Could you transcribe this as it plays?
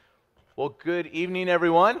Well, good evening,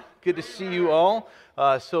 everyone. Good to see you all.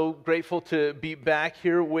 So grateful to be back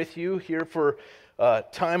here with you here for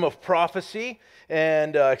time of prophecy.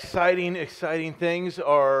 And exciting things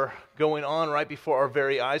are going on right before our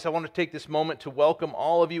very eyes. I want to take this moment to welcome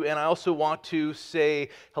all of you. And I also want to say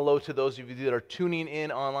hello to those of you that are tuning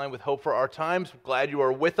in online with Hope for Our Times. Glad you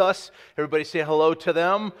are with us. Everybody say hello to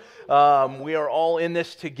them. We are all in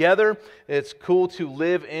this together. It's cool to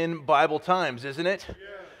live in Bible times, isn't it? Yeah.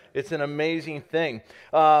 It's an amazing thing.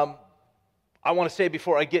 I want to say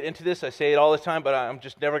before I get into this, I say it all the time, but I'm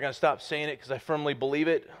just never going to stop saying it because I firmly believe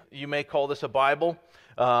it. You may call this a Bible,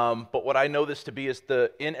 but what I know this to be is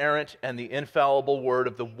the inerrant and the infallible word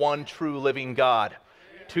of the one true living God.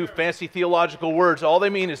 Two fancy theological words. All they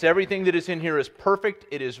mean is everything that is in here is perfect,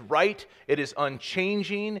 it is right, it is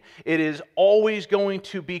unchanging, it is always going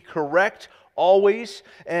to be correct, always,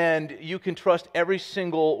 and you can trust every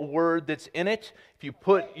single word that's in it. If you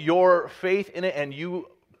put your faith in it and you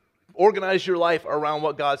organize your life around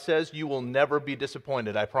what God says, you will never be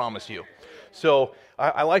disappointed, I promise you. So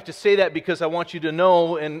I like to say that because I want you to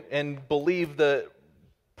know and believe the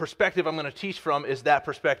perspective I'm going to teach from is that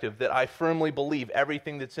perspective, that I firmly believe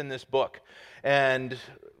everything that's in this book. And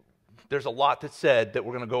there's a lot that's said that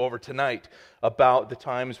we're going to go over tonight about the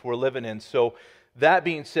times we're living in. So that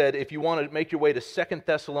being said, if you want to make your way to 2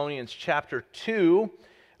 Thessalonians chapter 2,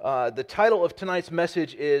 the title of tonight's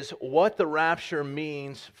message is What the Rapture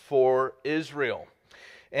Means for Israel.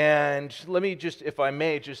 And let me just, if I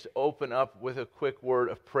may, just open up with a quick word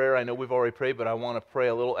of prayer. I know we've already prayed, but I want to pray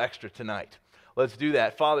a little extra tonight. Let's do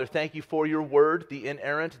that. Father, thank you for your word, the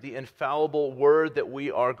inerrant, the infallible word that we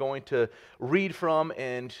are going to read from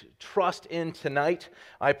and trust in tonight.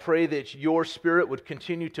 I pray that your Spirit would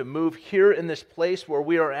continue to move here in this place where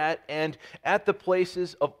we are at and at the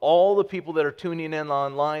places of all the people that are tuning in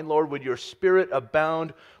online. Lord, would your Spirit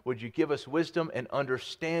abound? Would you give us wisdom and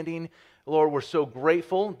understanding? Lord, we're so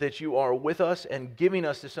grateful that you are with us and giving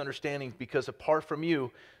us this understanding because apart from you,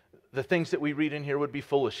 the things that we read in here would be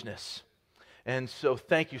foolishness. And so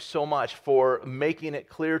thank you so much for making it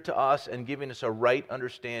clear to us and giving us a right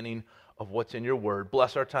understanding of what's in your word.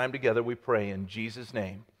 Bless our time together, we pray in Jesus'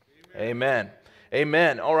 name. Amen.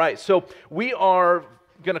 Amen. All right, so we are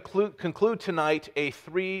going to conclude tonight a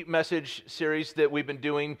 3-message series that we've been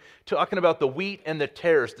doing, talking about the wheat and the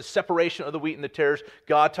tares, the separation of the wheat and the tares.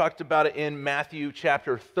 God talked about it in Matthew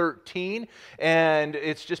chapter 13, and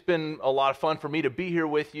it's just been a lot of fun for me to be here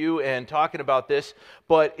with you and talking about this.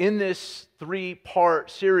 But in this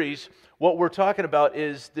 3-part series, what we're talking about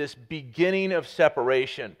is this beginning of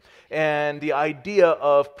separation and the idea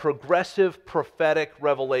of progressive prophetic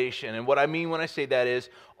revelation. And what I mean when I say that is,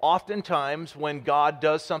 oftentimes when God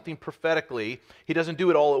does something prophetically, He doesn't do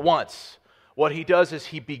it all at once. What He does is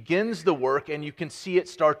He begins the work and you can see it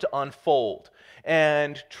start to unfold.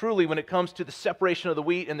 And truly, when it comes to the separation of the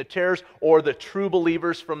wheat and the tares, or the true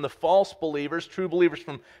believers from the false believers, true believers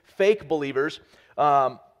from fake believers,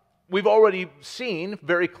 we've already seen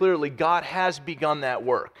very clearly God has begun that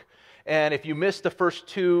work. And if you missed the first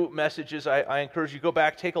 2 messages, I encourage you to go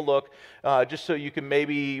back, take a look, just so you can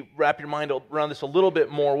maybe wrap your mind around this a little bit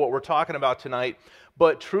more, what we're talking about tonight.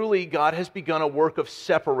 But truly, God has begun a work of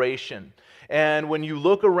separation. And when you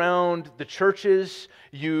look around the churches,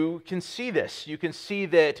 you can see this. You can see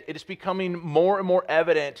that it is becoming more and more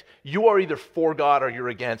evident you are either for God or you're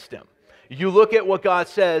against Him. You look at what God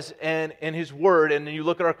says and in His Word, and then you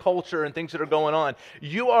look at our culture and things that are going on.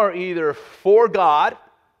 You are either for God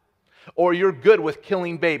or you're good with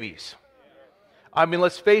killing babies. I mean,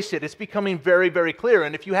 let's face it, it's becoming very, very clear.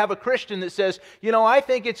 And if you have a Christian that says, I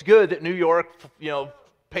think it's good that New York,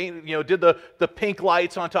 did the pink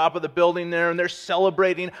lights on top of the building there and they're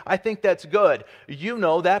celebrating, I think that's good.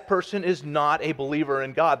 That person is not a believer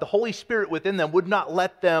in God. The Holy Spirit within them would not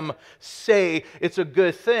let them say it's a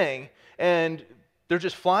good thing. And they're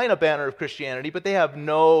just flying a banner of Christianity, but they have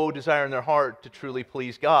no desire in their heart to truly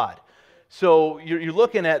please God. So you're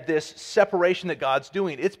looking at this separation that God's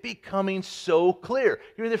doing. It's becoming so clear.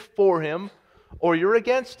 You're either for Him or you're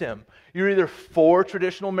against Him. You're either for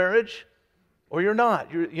traditional marriage or you're not.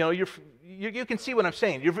 You can see what I'm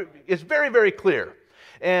saying. It's very, very clear.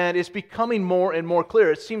 And it's becoming more and more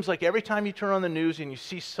clear. It seems like every time you turn on the news and you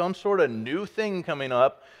see some sort of new thing coming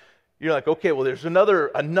up, you're like, okay, well, there's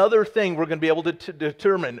another thing we're going to be able to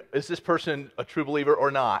determine, is this person a true believer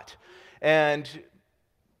or not? And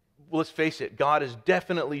let's face it, God is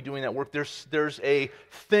definitely doing that work. There's a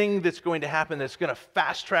thing that's going to happen that's going to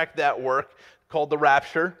fast-track that work called the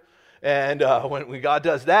rapture. And when God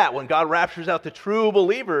does that, when God raptures out the true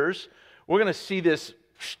believers, we're going to see this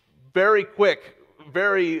very quick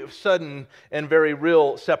very sudden and very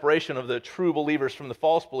real separation of the true believers from the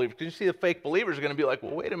false believers. Because you see the fake believers are going to be like,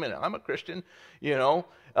 well, wait a minute, I'm a Christian, you know.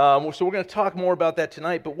 So we're going to talk more about that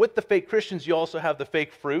tonight. But with the fake Christians, you also have the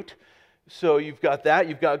fake fruit. So you've got that.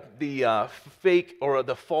 You've got the fake or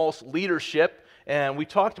the false leadership. And we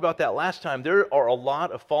talked about that last time. There are a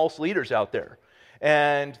lot of false leaders out there.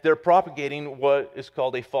 And they're propagating what is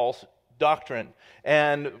called a false doctrine.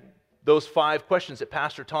 And those 5 questions that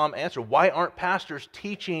Pastor Tom answered. Why aren't pastors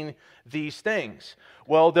teaching these things?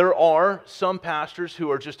 Well, there are some pastors who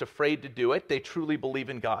are just afraid to do it. They truly believe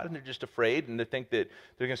in God, and they're just afraid, and they think that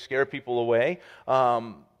they're going to scare people away.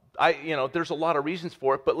 There's a lot of reasons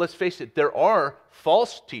for it, but let's face it, there are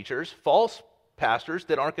false teachers, false pastors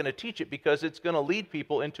that aren't going to teach it because it's going to lead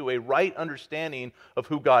people into a right understanding of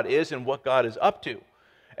who God is and what God is up to.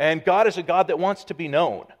 And God is a God that wants to be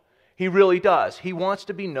known. He really does. He wants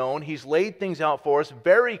to be known. He's laid things out for us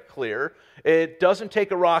very clear. It doesn't take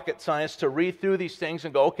a rocket science to read through these things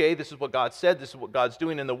and go, okay, this is what God said. This is what God's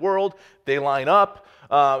doing in the world. They line up.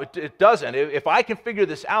 It doesn't. If I can figure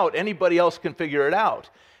this out, anybody else can figure it out.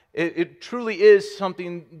 It truly is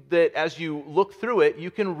something that as you look through it, you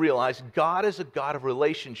can realize God is a God of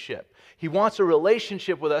relationship. He wants a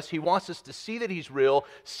relationship with us. He wants us to see that He's real,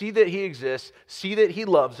 see that He exists, see that He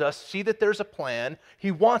loves us, see that there's a plan.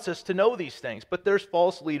 He wants us to know these things. But there's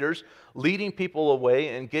false leaders leading people away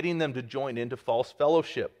and getting them to join into false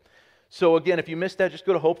fellowship. So again, if you missed that, just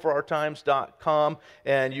go to hopeforourtimes.com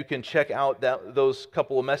and you can check out those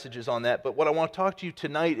couple of messages on that. But what I want to talk to you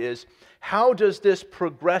tonight is, how does this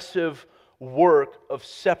progressive work of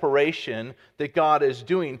separation that God is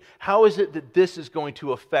doing, how is it that this is going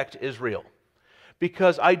to affect Israel?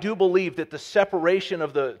 Because I do believe that the separation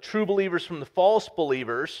of the true believers from the false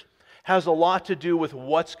believers has a lot to do with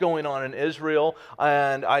what's going on in Israel,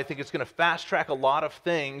 and I think it's going to fast track a lot of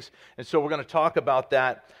things, and so we're going to talk about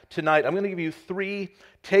that tonight. I'm going to give you 3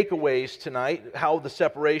 takeaways tonight, how the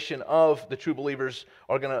separation of the true believers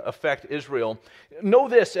are going to affect Israel. Know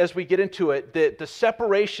this as we get into it, that the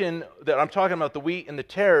separation that I'm talking about, the wheat and the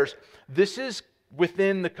tares, this is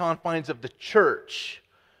within the confines of the church.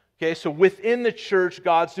 Okay, so within the church,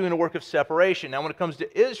 God's doing a work of separation. Now, when it comes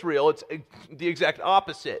to Israel, it's the exact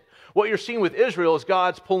opposite. What you're seeing with Israel is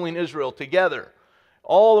God's pulling Israel together.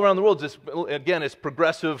 All around the world, it's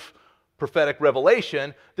progressive prophetic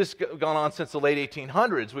revelation. This has gone on since the late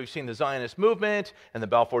 1800s. We've seen the Zionist movement and the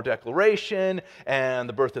Balfour Declaration and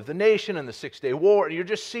the birth of the nation and the Six-Day War. And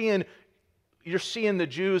you're seeing the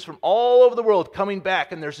Jews from all over the world coming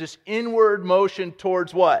back, and there's this inward motion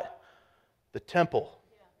towards what? The temple.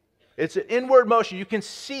 It's an inward motion. You can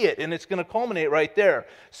see it, and it's going to culminate right there.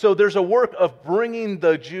 So there's a work of bringing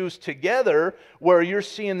the Jews together where you're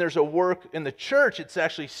seeing there's a work in the church. It's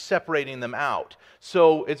actually separating them out.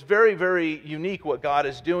 So it's very, very unique what God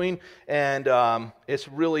is doing, and it's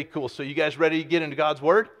really cool. So you guys ready to get into God's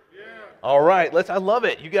Word? Yeah. All right. I love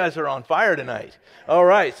it. You guys are on fire tonight. All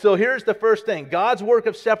right. So here's the first thing. God's work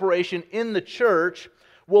of separation in the church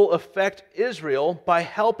will affect Israel by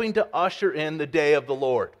helping to usher in the day of the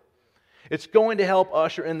Lord. It's going to help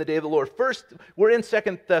usher in the day of the Lord. First, we're in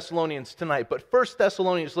 2 Thessalonians tonight, but 1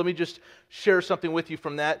 Thessalonians, let me just share something with you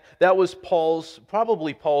from that. That was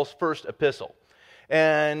probably Paul's first epistle.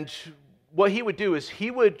 And what he would do is he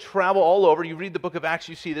would travel all over. You read the book of Acts,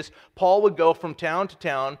 you see this. Paul would go from town to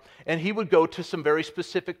town, and he would go to some very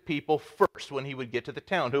specific people first when he would get to the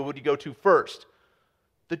town. Who would he go to first?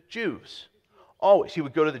 The Jews. Always. He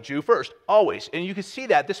would go to the Jew first. Always. And you can see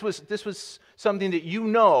that. This was something that you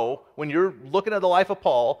know when you're looking at the life of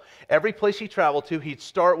Paul. Every place he traveled to, he'd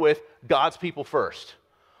start with God's people first.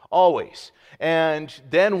 Always. And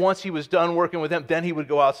then once he was done working with them, then he would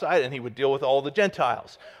go outside and he would deal with all the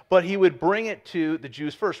Gentiles. But he would bring it to the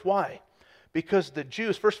Jews first. Why? Because the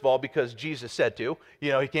Jews, first of all, because Jesus said to.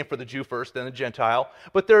 He came for the Jew first, then the Gentile.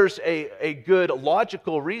 But there's a good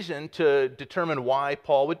logical reason to determine why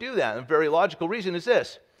Paul would do that. And a very logical reason is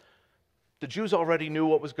this. The Jews already knew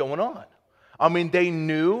what was going on. I mean, they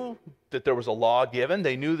knew that there was a law given.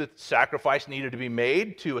 They knew that sacrifice needed to be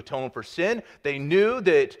made to atone for sin. They knew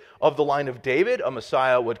that of the line of David, a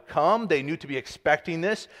Messiah would come. They knew to be expecting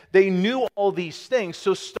this. They knew all these things.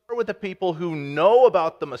 So start with the people who know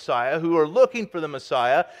about the Messiah, who are looking for the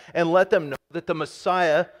Messiah, and let them know that the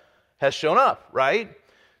Messiah has shown up, right?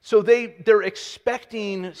 So they're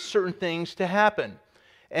expecting certain things to happen.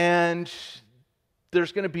 And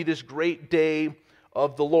there's going to be this great day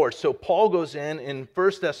of the Lord. So Paul goes in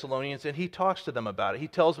 1 Thessalonians and he talks to them about it. He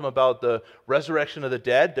tells them about the resurrection of the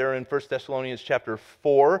dead. They're in 1 Thessalonians chapter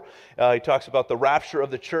 4. He talks about the rapture of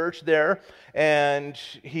the church there. And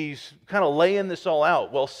he's kind of laying this all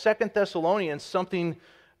out. Well, 2 Thessalonians, something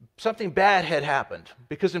bad had happened.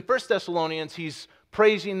 Because in 1 Thessalonians, he's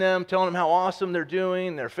praising them, telling them how awesome they're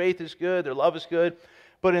doing. Their faith is good. Their love is good.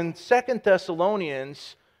 But in 2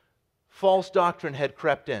 Thessalonians, false doctrine had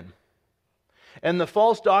crept in. And the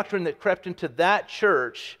false doctrine that crept into that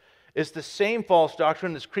church is the same false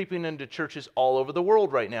doctrine that's creeping into churches all over the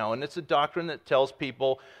world right now. And it's a doctrine that tells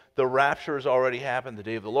people the rapture has already happened, the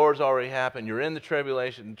day of the Lord has already happened, you're in the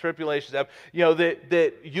tribulation's happened. You know,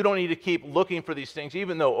 that you don't need to keep looking for these things,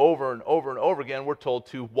 even though over and over and over again we're told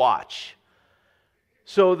to watch.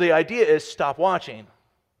 So the idea is stop watching.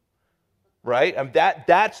 Right? And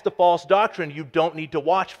that's the false doctrine. You don't need to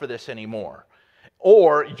watch for this anymore.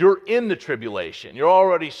 Or you're in the tribulation. You're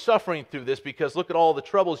already suffering through this because look at all the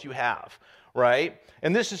troubles you have, right?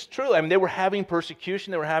 And this is true. I mean, they were having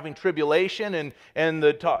persecution, they were having tribulation, and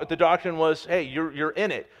the doctrine was, hey, you're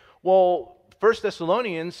in it. Well, 1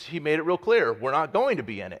 Thessalonians, he made it real clear. We're not going to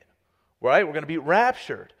be in it, right? We're going to be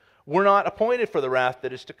raptured. We're not appointed for the wrath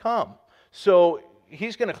that is to come. So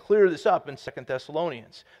he's going to clear this up in 2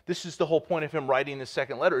 Thessalonians. This is the whole point of him writing the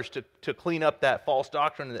second letter, is to clean up that false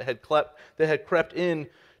doctrine that had crept in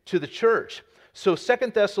to the church. So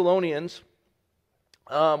 2 Thessalonians,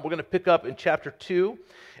 we're going to pick up in chapter 2.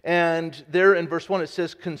 And there in verse 1 it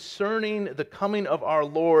says, concerning the coming of our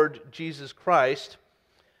Lord Jesus Christ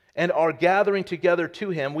and our gathering together to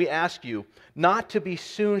him, we ask you not to be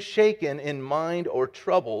soon shaken in mind or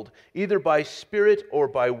troubled, either by spirit or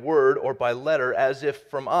by word or by letter, as if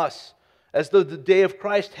from us, as though the day of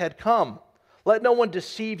Christ had come. Let no one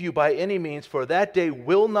deceive you by any means, for that day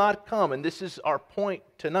will not come. And this is our point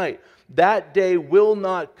tonight. That day will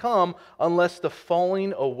not come unless the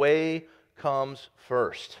falling away comes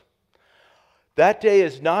first. That day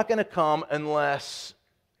is not going to come unless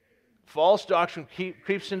false doctrine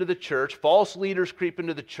creeps into the church, false leaders creep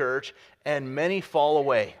into the church, and many fall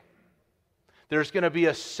away. There's going to be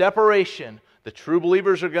a separation. The true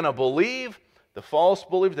believers are going to believe. The false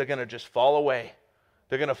believers, they're going to just fall away.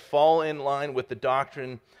 They're going to fall in line with the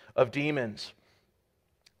doctrine of demons.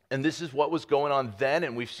 And this is what was going on then,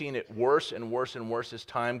 and we've seen it worse and worse and worse as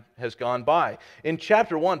time has gone by. In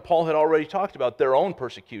chapter 1, Paul had already talked about their own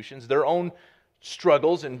persecutions, their own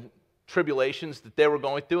struggles and tribulations that they were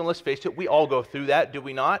going through. And let's face it, we all go through that, do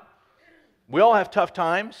we not? We all have tough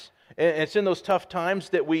times. And it's in those tough times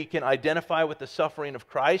that we can identify with the suffering of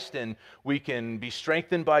Christ, and we can be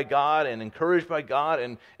strengthened by God and encouraged by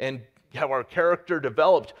God and have our character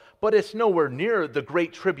developed. But it's nowhere near the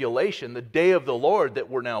great tribulation, the day of the Lord that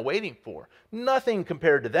we're now waiting for. Nothing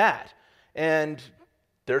compared to that. And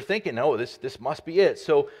they're thinking, oh, this must be it.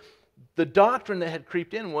 So the doctrine that had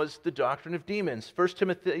creeped in was the doctrine of demons. 1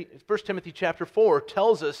 Timothy chapter 4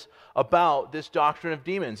 tells us about this doctrine of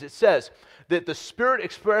demons. It says that the Spirit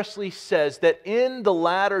expressly says that in the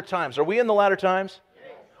latter times, are we in the latter times?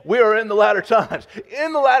 Yes. We are in the latter times.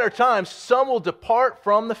 In the latter times, some will depart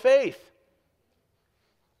from the faith.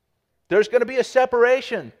 There's going to be a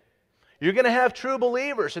separation. You're going to have true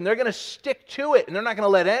believers, and they're going to stick to it, and they're not going to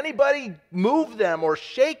let anybody move them or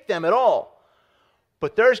shake them at all.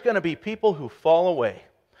 But there's going to be people who fall away.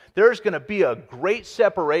 There's going to be a great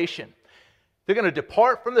separation. They're going to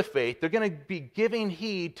depart from the faith. They're going to be giving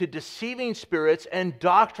heed to deceiving spirits and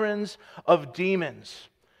doctrines of demons.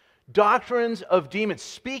 Doctrines of demons,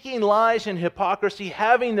 speaking lies and hypocrisy,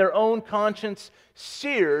 having their own conscience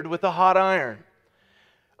seared with a hot iron.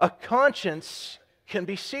 A conscience can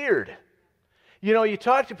be seared. You know, you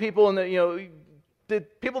talk to people and the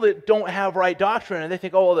people that don't have right doctrine, and they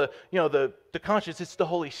think, oh, the conscience, it's the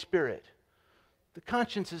Holy Spirit. The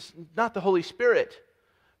conscience is not the Holy Spirit,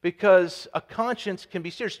 because a conscience can be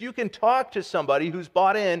serious. You can talk to somebody who's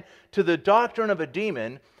bought in to the doctrine of a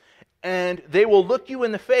demon, and they will look you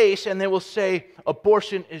in the face and they will say,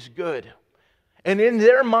 abortion is good. And in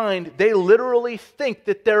their mind, they literally think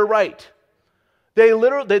that they're right.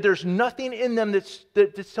 There's nothing in them that's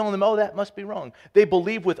telling them, oh, that must be wrong. They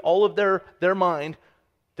believe with all of their mind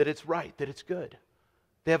that it's right, that it's good.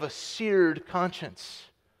 They have a seared conscience.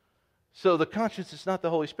 So the conscience is not the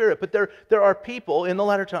Holy Spirit. But there are people in the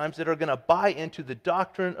latter times that are going to buy into the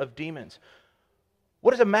doctrine of demons.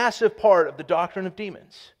 What is a massive part of the doctrine of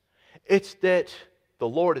demons? It's that the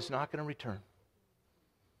Lord is not going to return.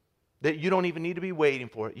 That you don't even need to be waiting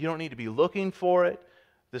for it. You don't need to be looking for it.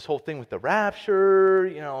 this whole thing with the rapture,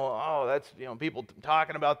 that's, people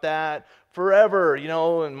talking about that forever,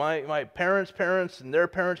 and my parents' and their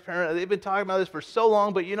parents' they've been talking about this for so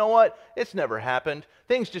long, but you know what? It's never happened.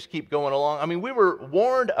 Things just keep going along. I mean, we were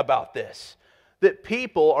warned about this, that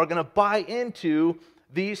people are going to buy into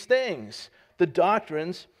these things, the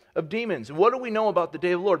doctrines of demons. And what do we know about the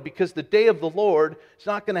day of the Lord? Because the day of the Lord is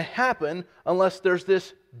not going to happen unless there's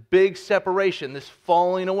this big separation, this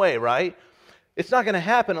falling away, right? It's not going to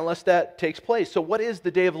happen unless that takes place. So what is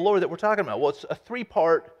the day of the Lord that we're talking about? Well, it's a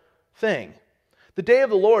three-part thing. The day of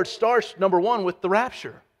the Lord starts, number one, with the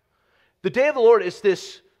rapture. The day of the Lord is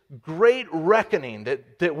this great reckoning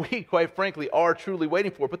that we, quite frankly, are truly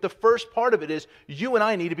waiting for. But the first part of it is you and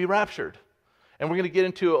I need to be raptured. And we're going to get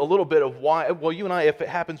into a little bit of why. Well, you and I, if it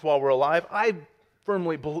happens while we're alive, I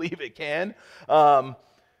firmly believe it can.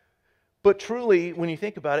 But truly, when you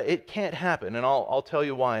think about it, it can't happen. And I'll tell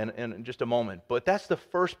you why in just a moment. But that's the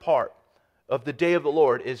first part of the day of the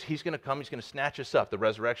Lord, is He's going to come, He's going to snatch us up, the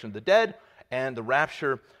resurrection of the dead and the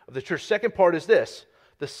rapture of the church. Second part is this,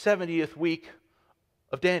 the 70th week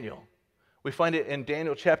of Daniel. We find it in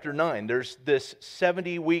Daniel chapter 9. There's this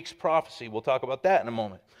 70 weeks prophecy. We'll talk about that in a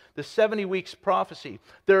moment. The 70 weeks prophecy.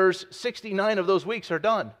 There's 69 of those weeks are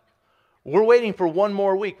done. We're waiting for one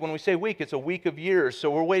more week. When we say week, it's a week of years.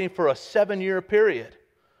 So we're waiting for a 7-year period.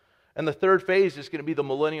 And the third phase is going to be the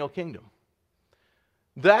millennial kingdom.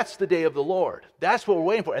 That's the day of the Lord. That's what we're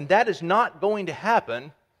waiting for. And that is not going to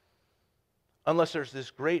happen unless there's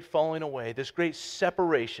this great falling away, this great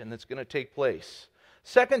separation that's going to take place.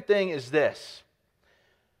 Second thing is this.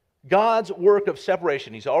 God's work of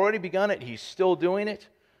separation. He's already begun it. He's still doing it.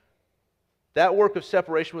 That work of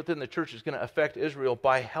separation within the church is going to affect Israel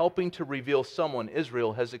by helping to reveal someone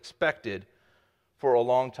Israel has expected for a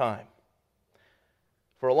long time.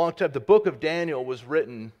 For a long time. The book of Daniel was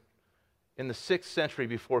written in the 6th century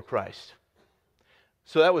before Christ.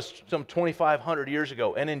 So that was some 2,500 years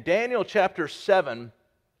ago. And in Daniel chapter 7,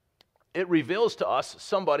 it reveals to us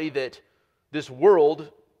somebody that this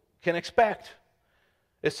world can expect.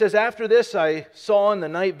 It says, "After this I saw in the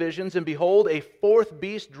night visions, and behold, a fourth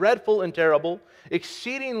beast, dreadful and terrible,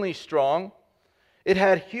 exceedingly strong. It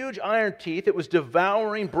had huge iron teeth. It was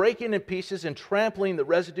devouring, breaking in pieces, and trampling the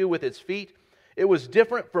residue with its feet. It was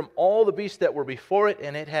different from all the beasts that were before it,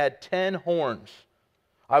 and it had 10 horns.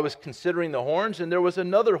 I was considering the horns, and there was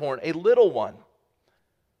another horn, a little one,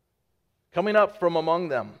 coming up from among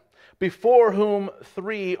them, before whom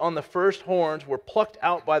 3 on the first horns were plucked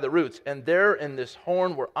out by the roots. And there in this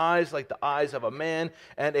horn were eyes like the eyes of a man,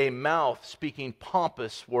 and a mouth speaking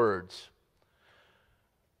pompous words."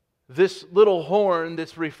 This little horn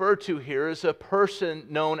that's referred to here is a person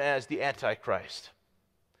known as the Antichrist,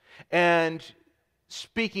 and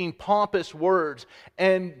speaking pompous words.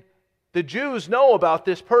 And the Jews know about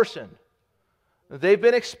this person. They've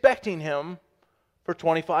been expecting him for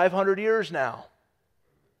 2,500 years now.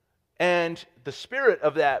 And the spirit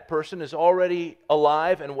of that person is already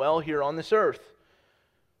alive and well here on this earth.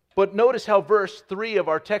 But notice how verse 3 of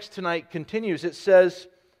our text tonight continues. It says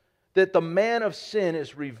that the man of sin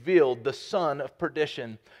is revealed, the son of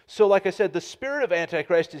perdition. So like I said, the spirit of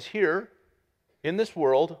Antichrist is here in this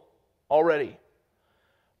world already.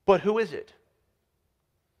 But who is it?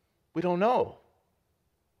 We don't know.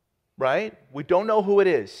 Right? We don't know who it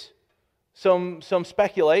is. Some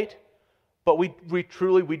speculate. But we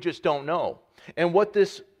truly just don't know. And what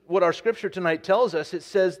our scripture tonight tells us, it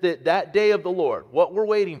says that day of the Lord, what we're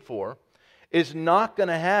waiting for, is not going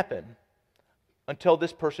to happen until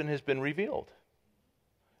this person has been revealed.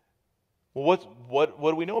 Well, what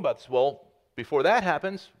do we know about this? Well, before that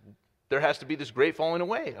happens, there has to be this great falling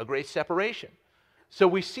away, a great separation. So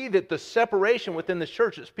we see that the separation within the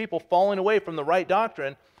church is people falling away from the right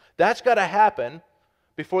doctrine. That's got to happen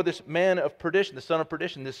before this man of perdition, the son of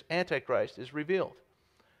perdition, this Antichrist, is revealed.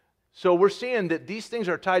 So we're seeing that these things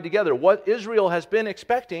are tied together. What Israel has been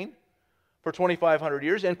expecting for 2,500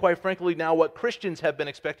 years, and quite frankly now what Christians have been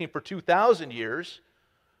expecting for 2,000 years,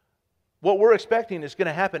 what we're expecting is going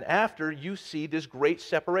to happen after you see this great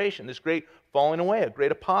separation, this great falling away, a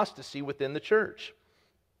great apostasy within the church.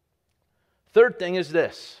 Third thing is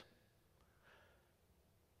this,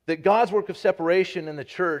 that God's work of separation in the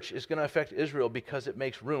church is going to affect Israel because it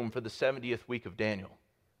makes room for the 70th week of Daniel.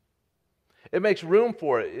 It makes room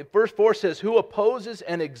for it. Verse 4 says, "Who opposes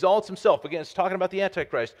and exalts himself," again, it's talking about the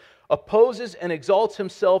Antichrist, "opposes and exalts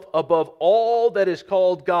himself above all that is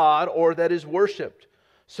called God or that is worshipped,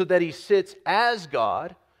 so that he sits as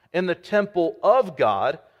God in the temple of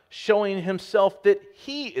God, showing himself that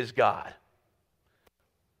he is God."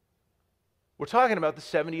 We're talking about the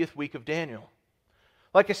 70th week of Daniel.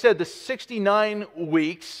 Like I said, the 69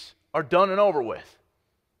 weeks are done and over with.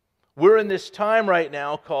 We're in this time right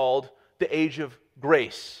now called the age of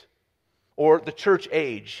grace, or the church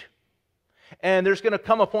age. And there's going to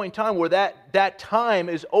come a point in time where that time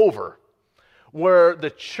is over, where the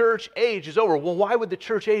church age is over. Well, why would the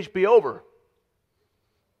church age be over?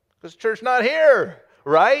 Because the church's not here,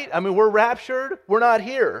 right? I mean, we're raptured, we're not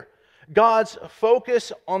here. God's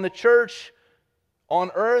focus on the church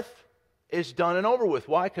on earth is done and over with.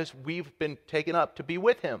 Why? Because we've been taken up to be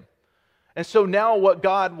with Him. And so now what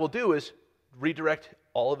God will do is redirect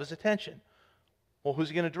all of His attention. Well, who's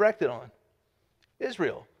He going to direct it on?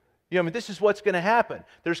 Israel. This is what's going to happen.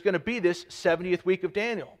 There's going to be this 70th week of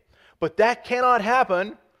Daniel. But that cannot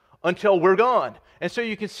happen until we're gone. And so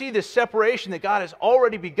you can see this separation that God has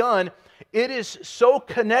already begun. It is so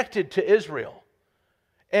connected to Israel.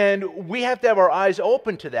 And we have to have our eyes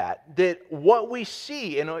open to that what we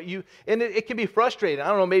see, and it can be frustrating. I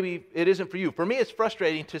don't know, maybe it isn't for you. For me, it's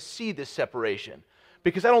frustrating to see this separation,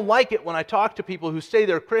 because I don't like it when I talk to people who say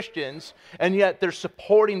they're Christians, and yet they're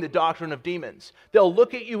supporting the doctrine of demons. They'll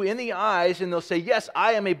look at you in the eyes, and they'll say, yes,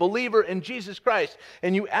 I am a believer in Jesus Christ.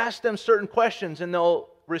 And you ask them certain questions, and they'll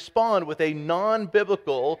respond with a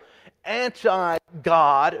non-biblical,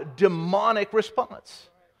 anti-God, demonic response.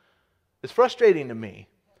 It's frustrating to me.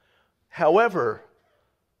 However,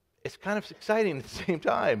 it's kind of exciting at the same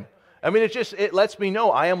time. It lets me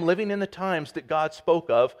know I am living in the times that God spoke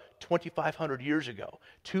of 2,500 years ago,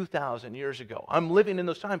 2,000 years ago. I'm living in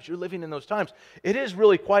those times. You're living in those times. It is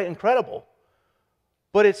really quite incredible.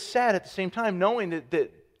 But it's sad at the same time knowing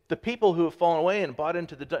that the people who have fallen away and bought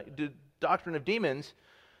into the doctrine of demons,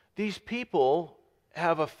 these people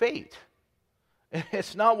have a fate. And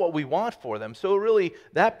it's not what we want for them. So really,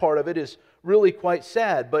 that part of it is really quite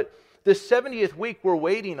sad. But the 70th week we're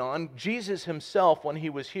waiting on, Jesus Himself, when He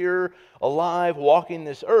was here alive, walking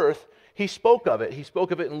this earth, He spoke of it. He spoke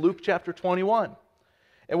of it in Luke chapter 21.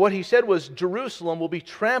 And what He said was, Jerusalem will be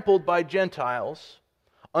trampled by Gentiles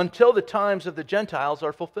until the times of the Gentiles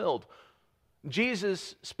are fulfilled.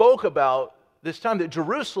 Jesus spoke about this time that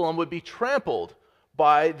Jerusalem would be trampled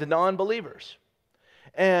by the non-believers.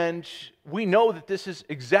 And we know that this is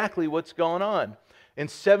exactly what's going on. In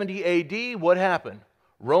 70 A.D., what happened?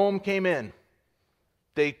 Rome came in.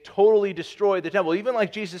 They totally destroyed the temple. Even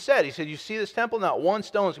like Jesus said, He said, you see this temple? Not one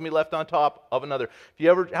stone is going to be left on top of another.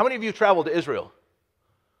 How many of you traveled to Israel?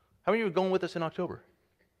 How many of you are going with us in October?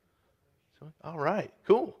 All right,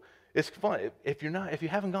 cool. It's fun. If you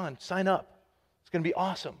haven't gone, sign up. It's going to be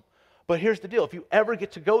awesome. But here's the deal. If you ever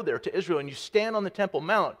get to go there to Israel and you stand on the Temple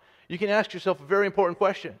Mount, you can ask yourself a very important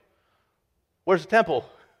question. Where's the temple?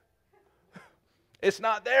 It's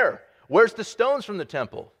not there. Where's the stones from the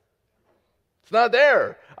temple? It's not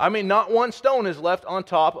there. Not one stone is left on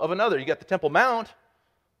top of another. You got the Temple Mount,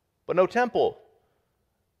 but no temple.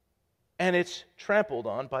 And it's trampled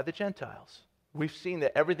on by the Gentiles. We've seen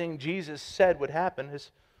that everything Jesus said would happen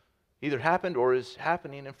has either happened or is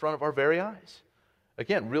happening in front of our very eyes.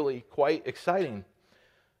 Again, really quite exciting.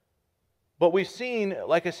 But we've seen,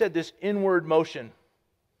 like I said, this inward motion.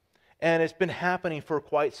 And it's been happening for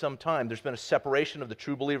quite some time. There's been a separation of the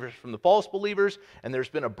true believers from the false believers, and there's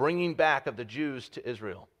been a bringing back of the Jews to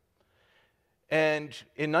Israel. And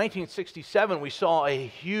in 1967, we saw a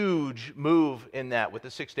huge move in that with the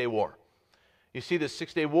Six-Day War. You see the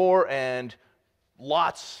Six-Day War, and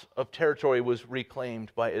lots of territory was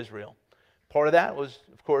reclaimed by Israel. Part of that was,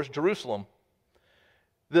 of course, Jerusalem.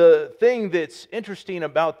 The thing that's interesting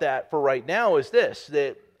about that for right now is this,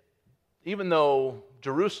 that even though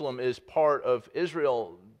Jerusalem is part of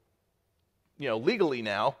Israel, legally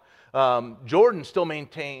now, Jordan still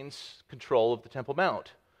maintains control of the Temple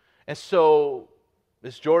Mount. And so,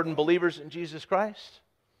 is Jordan believers in Jesus Christ?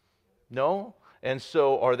 No. And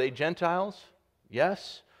so, are they Gentiles?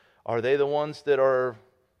 Yes. Are they the ones that are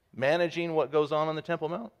managing what goes on the Temple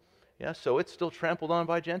Mount? Yes. So, it's still trampled on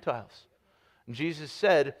by Gentiles. And Jesus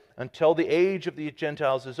said, until the age of the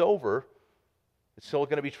Gentiles is over, it's still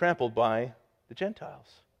going to be trampled by the Gentiles.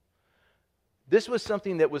 This was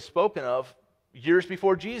something that was spoken of years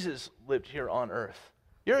before Jesus lived here on earth.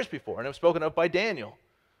 Years before. And it was spoken of by Daniel.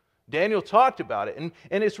 Daniel talked about it. And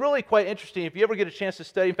it's really quite interesting. If you ever get a chance to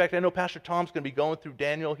study, in fact, I know Pastor Tom's going to be going through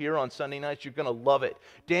Daniel here on Sunday nights. You're going to love it.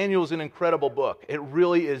 Daniel is an incredible book. It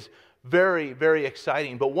really is very, very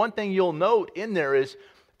exciting. But one thing you'll note in there is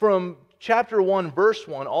from chapter 1, verse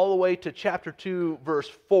 1, all the way to chapter 2, verse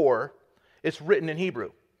 4, it's written in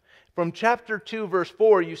Hebrew. From chapter 2, verse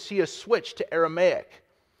 4, you see a switch to Aramaic.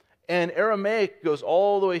 And Aramaic goes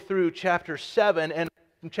all the way through chapter 7, and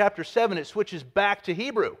from chapter 7, it switches back to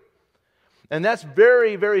Hebrew. And that's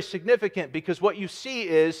very, very significant because what you see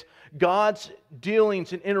is God's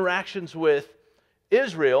dealings and interactions with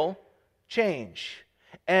Israel change.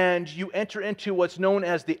 And you enter into what's known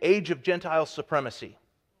as the age of Gentile supremacy.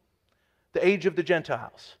 The age of the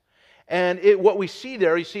Gentiles. And what we see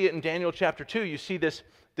there, you see it in Daniel chapter 2, you see this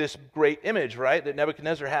great image, right, that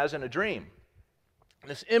Nebuchadnezzar has in a dream.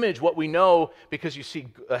 This image, what we know, because you see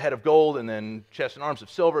a head of gold and then chest and arms of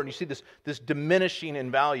silver, and you see this diminishing in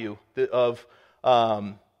value of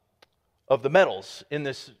the metals in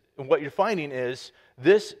this. And what you're finding is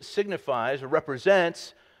this signifies or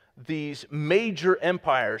represents these major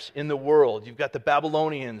empires in the world. You've got the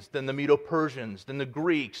Babylonians, then the Medo-Persians, then the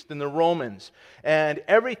Greeks, then the Romans, and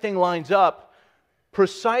everything lines up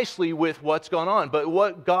precisely with what's gone on. But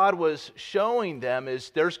what God was showing them is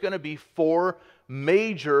there's going to be 4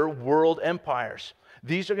 major world empires.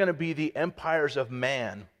 These are going to be the empires of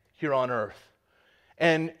man here on earth.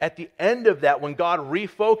 And at the end of that, when God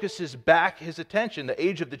refocuses back his attention, the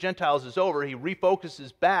age of the Gentiles is over, he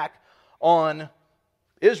refocuses back on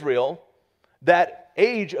Israel, that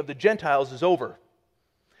age of the Gentiles is over.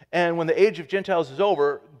 And when the age of Gentiles is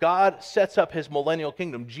over, God sets up his millennial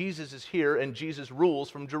kingdom. Jesus is here and Jesus rules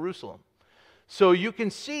from Jerusalem. So you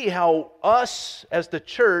can see how us as the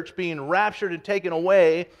church being raptured and taken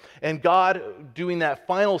away, and God doing that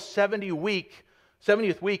final 70th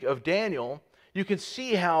week of Daniel, you can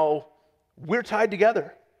see how we're tied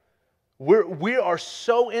together. We are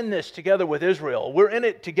so in this together with Israel. We're in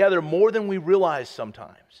it together more than we realize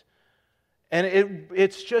sometimes. And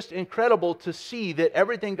it's just incredible to see that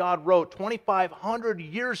everything God wrote 2,500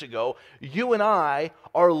 years ago, you and I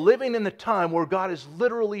are living in the time where God is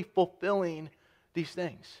literally fulfilling these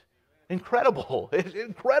things. Incredible. It's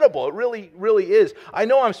incredible. It really, really is. I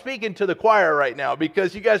know I'm speaking to the choir right now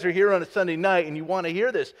because you guys are here on a Sunday night and you want to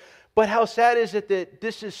hear this. But how sad is it that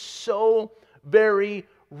this is so very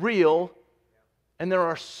real and there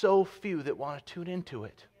are so few that want to tune into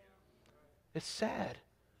it? It's sad.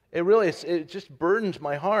 It really is. It just burdens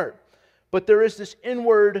my heart. But there is this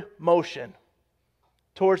inward motion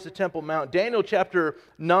towards the Temple Mount. Daniel chapter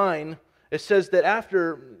 9, it says that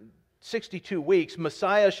after 62 weeks,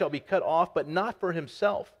 Messiah shall be cut off, but not for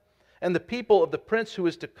himself. And the people of the prince who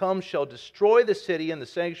is to come shall destroy the city and the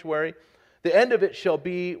sanctuary. The end of it shall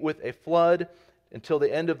be with a flood until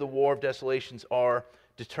the end of the war of desolations are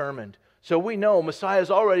determined. So we know Messiah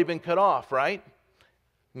has already been cut off, right?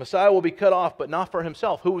 Messiah will be cut off, but not for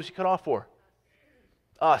himself. Who was he cut off for?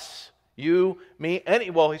 Us. You, me,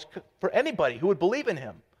 he's for anybody who would believe in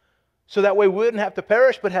him. So that way we wouldn't have to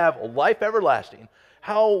perish, but have life everlasting.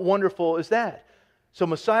 How wonderful is that? So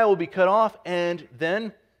Messiah will be cut off, and then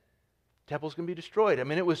the temple's going to be destroyed. I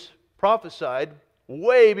mean, it was prophesied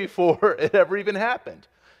way before it ever even happened.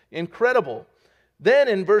 Incredible. Then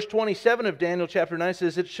in verse 27 of Daniel chapter 9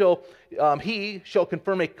 says, he shall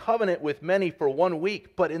confirm a covenant with many for 1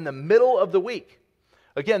 week, but in the middle of the week,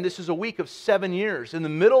 again, this is a week of 7 years. In the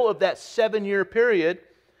middle of that 7-year period,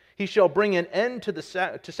 he shall bring an end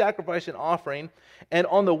to sacrifice and offering, and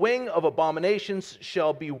on the wing of abominations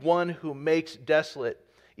shall be one who makes desolate,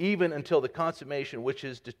 even until the consummation which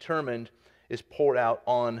is determined is poured out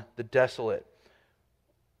on the desolate.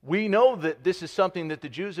 We know that this is something that the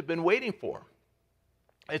Jews have been waiting for.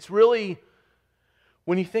 It's really,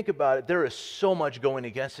 when you think about it, there is so much going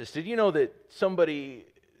against this. Did you know that somebody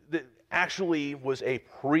that actually was a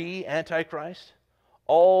pre-Antichrist?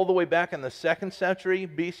 All the way back in the 2nd century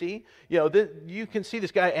BC. You can see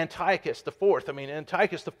this guy Antiochus IV. I mean,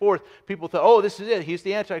 Antiochus IV, people thought, oh, this is it. He's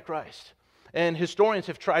the Antichrist. And historians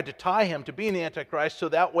have tried to tie him to being the Antichrist so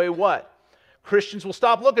that way what? Christians will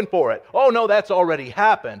stop looking for it. Oh, no, that's already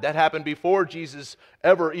happened. That happened before Jesus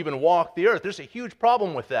ever even walked the earth. There's a huge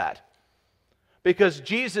problem with that. Because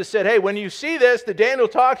Jesus said, hey, when you see this that Daniel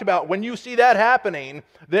talked about, when you see that happening,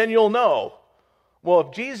 then you'll know. Well,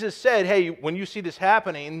 if Jesus said, hey, when you see this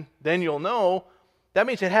happening, then you'll know, that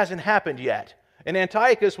means it hasn't happened yet. And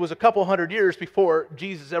Antiochus was a couple hundred years before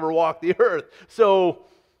Jesus ever walked the earth.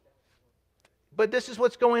 But this is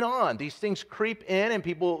what's going on. These things creep in, and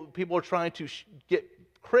people are trying to get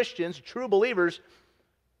Christians, true believers,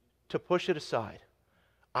 to push it aside.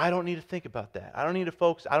 I don't need to think about that. I don't need to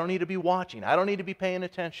focus. I don't need to be watching. I don't need to be paying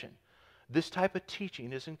attention. This type of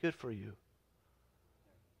teaching isn't good for you.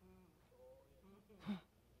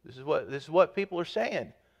 This is what people are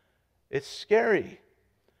saying. It's scary.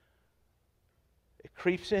 It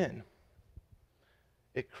creeps in.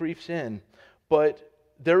 It creeps in. But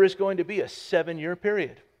there is going to be a 7-year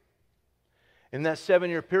period. In that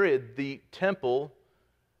 7-year period, the temple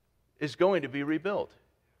is going to be rebuilt.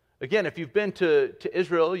 Again, if you've been to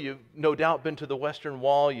Israel, you've no doubt been to the Western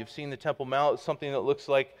Wall. You've seen the Temple Mount, something that looks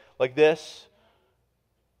like this.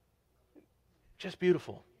 Just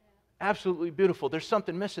beautiful. Absolutely beautiful. There's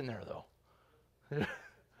something missing there, though.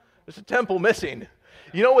 There's a temple missing.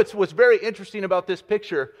 You know what's very interesting about this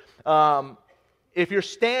picture? If you're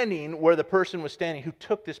standing where the person was standing who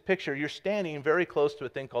took this picture, you're standing very close to a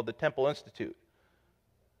thing called the Temple Institute.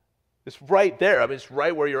 It's right there. I mean, it's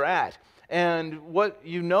right where you're at. And what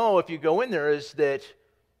you know if you go in there is that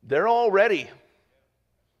they're all ready.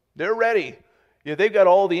 They're ready. They've got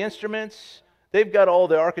all the instruments. They've got all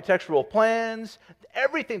the architectural plans.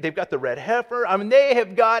 Everything. They've got the red heifer. I mean, they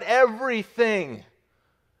have got everything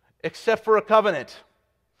except for a covenant,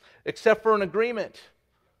 except for an agreement.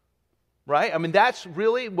 Right? I mean, that's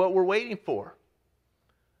really what we're waiting for.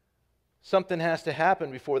 Something has to happen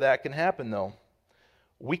before that can happen, though.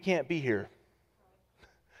 We can't be here.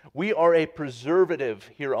 We are a preservative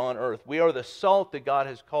here on earth. We are the salt that God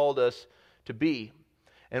has called us to be.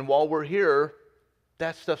 And while we're here,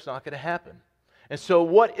 that stuff's not going to happen. And so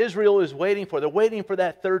what Israel is waiting for, they're waiting for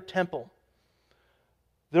that third temple.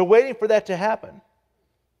 They're waiting for that to happen.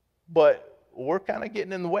 But we're kind of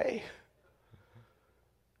getting in the way.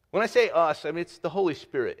 When I say us, I mean it's the Holy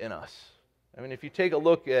Spirit in us. I mean if you take a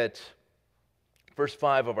look at verse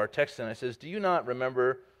 5 of our text, and it says, "Do you not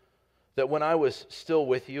remember that when I was still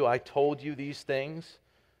with you, I told you these things?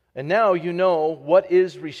 And now you know what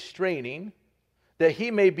is restraining, that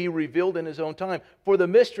he may be revealed in his own time. For the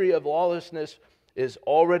mystery of lawlessness is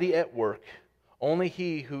already at work. Only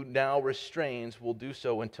he who now restrains will do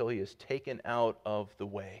so until he is taken out of the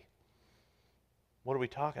way." What are we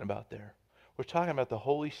talking about there? We're talking about the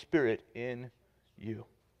Holy Spirit in you.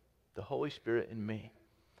 The Holy Spirit in me.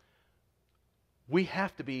 We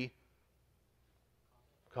have to be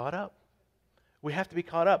caught up. We have to be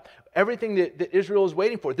caught up. Everything that Israel is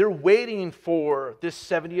waiting for, they're waiting for this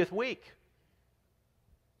 70th week.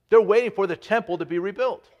 They're waiting for the temple to be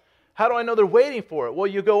rebuilt. How do I know they're waiting for it? Well,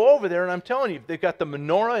 you go over there and I'm telling you, they've got the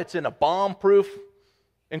menorah. It's in a bomb-proof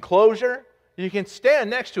enclosure. You can stand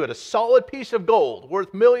next to it, a solid piece of gold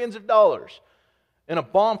worth millions of dollars in a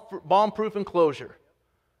bomb-proof enclosure.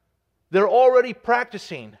 They're already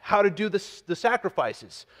practicing how to do the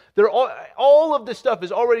sacrifices. All of this stuff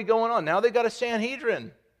is already going on. Now they've got a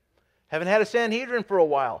Sanhedrin. Haven't had a Sanhedrin for a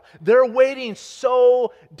while. They're waiting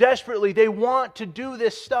so desperately. They want to do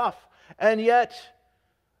this stuff. And yet,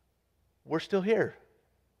 we're still here.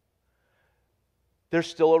 There's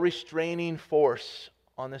still a restraining force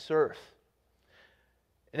on this earth.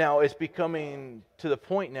 Now, it's becoming to the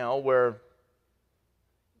point now where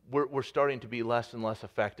we're starting to be less and less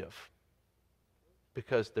effective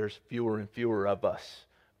because there's fewer and fewer of us,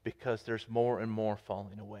 because there's more and more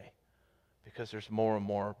falling away, because there's more and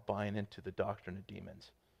more buying into the doctrine of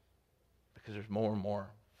demons, because there's more and more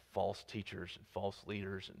false teachers and false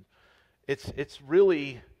leaders. And it's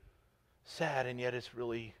really sad, and yet it's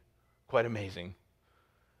really quite amazing.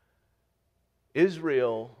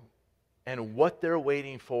 Israel and what they're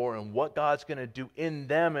waiting for and what God's going to do in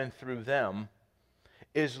them and through them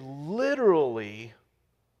is literally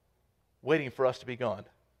waiting for us to be gone.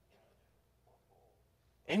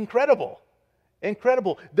 Incredible.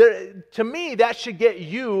 Incredible. To me, that should get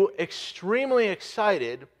you extremely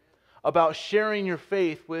excited about sharing your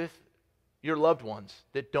faith with your loved ones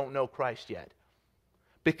that don't know Christ yet.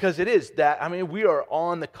 Because it is that, I mean, we are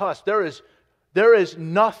on the cusp. There is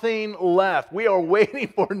nothing left. We are waiting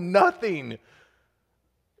for nothing.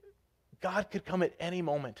 God could come at any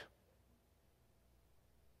moment.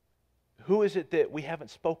 Who is it that we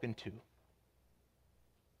haven't spoken to?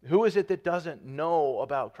 Who is it that doesn't know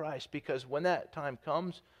about Christ? Because when that time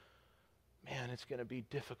comes, man, it's going to be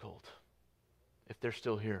difficult if they're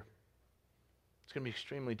still here. It's going to be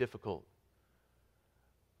extremely difficult.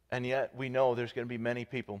 And yet we know there's going to be many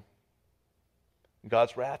people.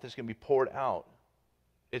 God's wrath is going to be poured out.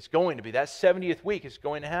 It's going to be. That 70th week is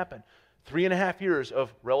going to happen. 3.5 years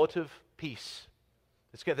of relative peace.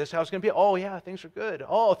 This is how it's going to be. Oh, yeah, things are good.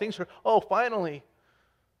 Oh, finally.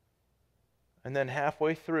 And then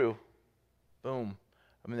halfway through, boom.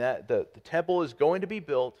 I mean, the temple is going to be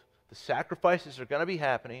built. The sacrifices are going to be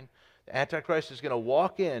happening. The Antichrist is going to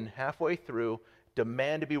walk in halfway through,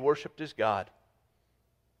 demand to be worshipped as God.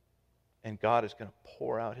 And God is going to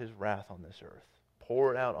pour out his wrath on this earth.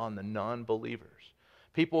 Pour it out on the non-believers.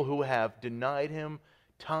 People who have denied him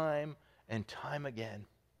time and time again.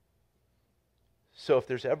 So if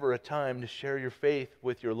there's ever a time to share your faith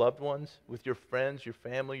with your loved ones, with your friends, your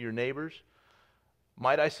family, your neighbors,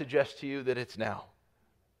 might I suggest to you that it's now?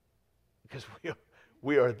 Because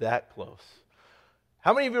we are that close.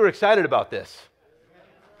 How many of you are excited about this?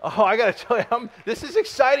 Oh, I got to tell you, this is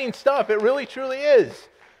exciting stuff. It really, truly is.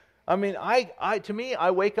 I mean, to me,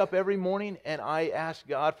 I wake up every morning and I ask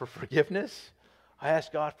God for forgiveness. I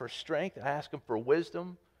ask God for strength. I ask Him for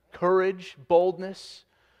wisdom, courage, boldness.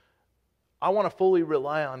 I want to fully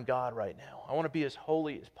rely on God right now. I want to be as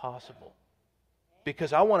holy as possible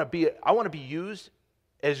because I want to be used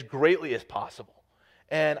as greatly as possible.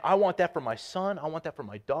 And I want that for my son. I want that for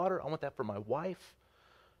my daughter. I want that for my wife.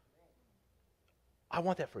 I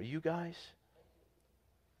want that for you guys.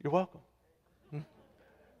 You're welcome.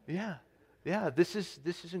 Yeah, this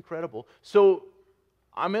is incredible. So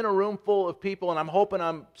I'm in a room full of people, and I'm hoping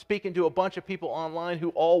I'm speaking to a bunch of people online who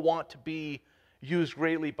all want to be used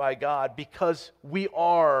greatly by God because we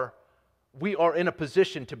are in a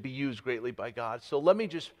position to be used greatly by God. So let me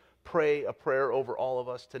just pray a prayer over all of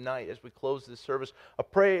us tonight as we close this service, a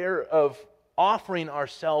prayer of offering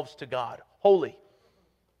ourselves to God, holy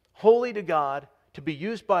to God, to be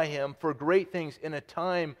used by Him for great things in a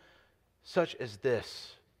time such as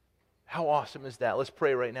this. How awesome is that? Let's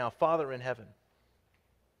pray right now. Father in heaven,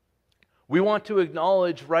 we want to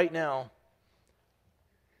acknowledge right now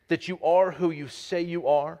that You are who You say You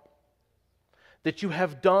are, that You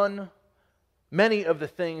have done many of the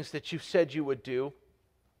things that You said You would do,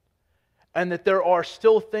 and that there are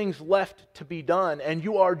still things left to be done, and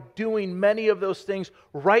You are doing many of those things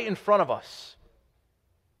right in front of us.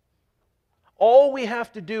 All we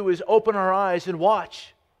have to do is open our eyes and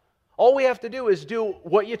watch. All we have to do is do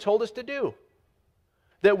what You told us to do.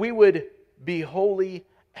 That we would be holy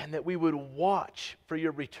and that we would watch for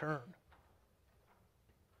Your return.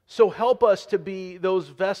 So help us to be those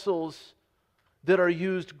vessels that are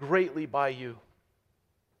used greatly by You.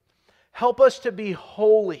 Help us to be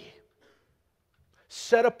holy,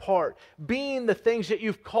 set apart, being the things that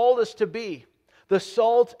You've called us to be, the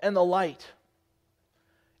salt and the light.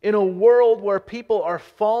 In a world where people are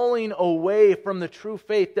falling away from the true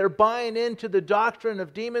faith, they're buying into the doctrine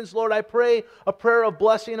of demons. Lord, I pray a prayer of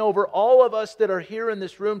blessing over all of us that are here in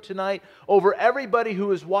this room tonight, over everybody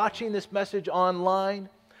who is watching this message online.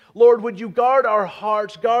 Lord, would You guard our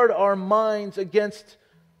hearts, guard our minds against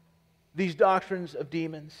these doctrines of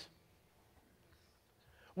demons?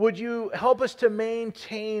 Would You help us to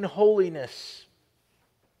maintain holiness?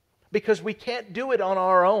 Because we can't do it on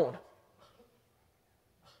our own.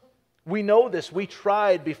 We know this. We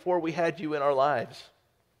tried before we had You in our lives.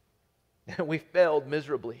 And we failed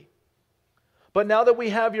miserably. But now that we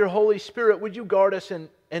have Your Holy Spirit, would You guard us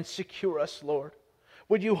and secure us, Lord?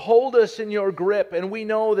 Would You hold us in Your grip? And we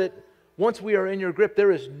know that once we are in Your grip,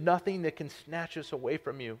 there is nothing that can snatch us away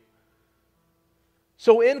from You.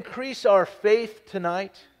 So increase our faith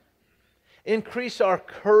tonight. Increase our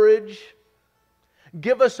courage.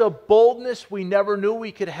 Give us a boldness we never knew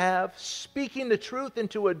we could have, speaking the truth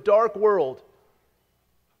into a dark world.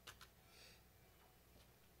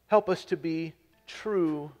 Help us to be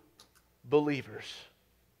true believers.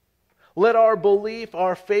 Let our belief,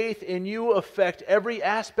 our faith in You affect every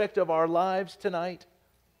aspect of our lives tonight.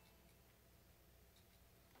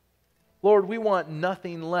 Lord, we want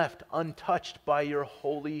nothing left untouched by Your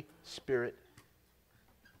Holy Spirit.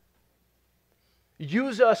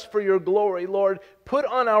 Use us for Your glory, Lord. Put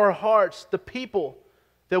on our hearts the people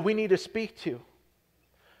that we need to speak to.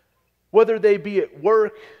 Whether they be at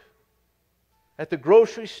work, at the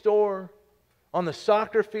grocery store, on the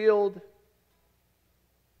soccer field.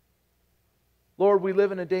 Lord, we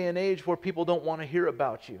live in a day and age where people don't want to hear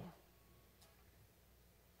about You.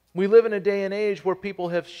 We live in a day and age where people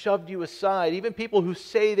have shoved You aside. Even people who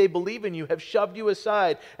say they believe in You have shoved You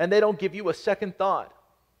aside, and they don't give You a second thought.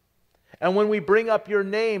 And when we bring up Your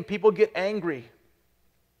name, people get angry.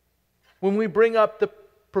 When we bring up the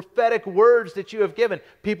prophetic words that You have given,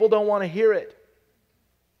 people don't want to hear it.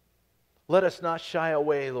 Let us not shy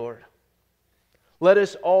away, Lord. Let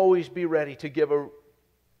us always be ready to give a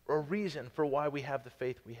reason for why we have the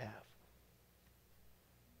faith we have.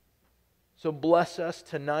 So bless us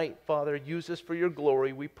tonight, Father. Use us for Your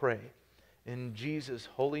glory, we pray. In Jesus'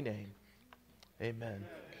 holy name, amen.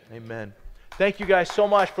 Amen. Thank you guys so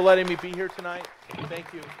much for letting me be here tonight.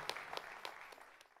 Thank you.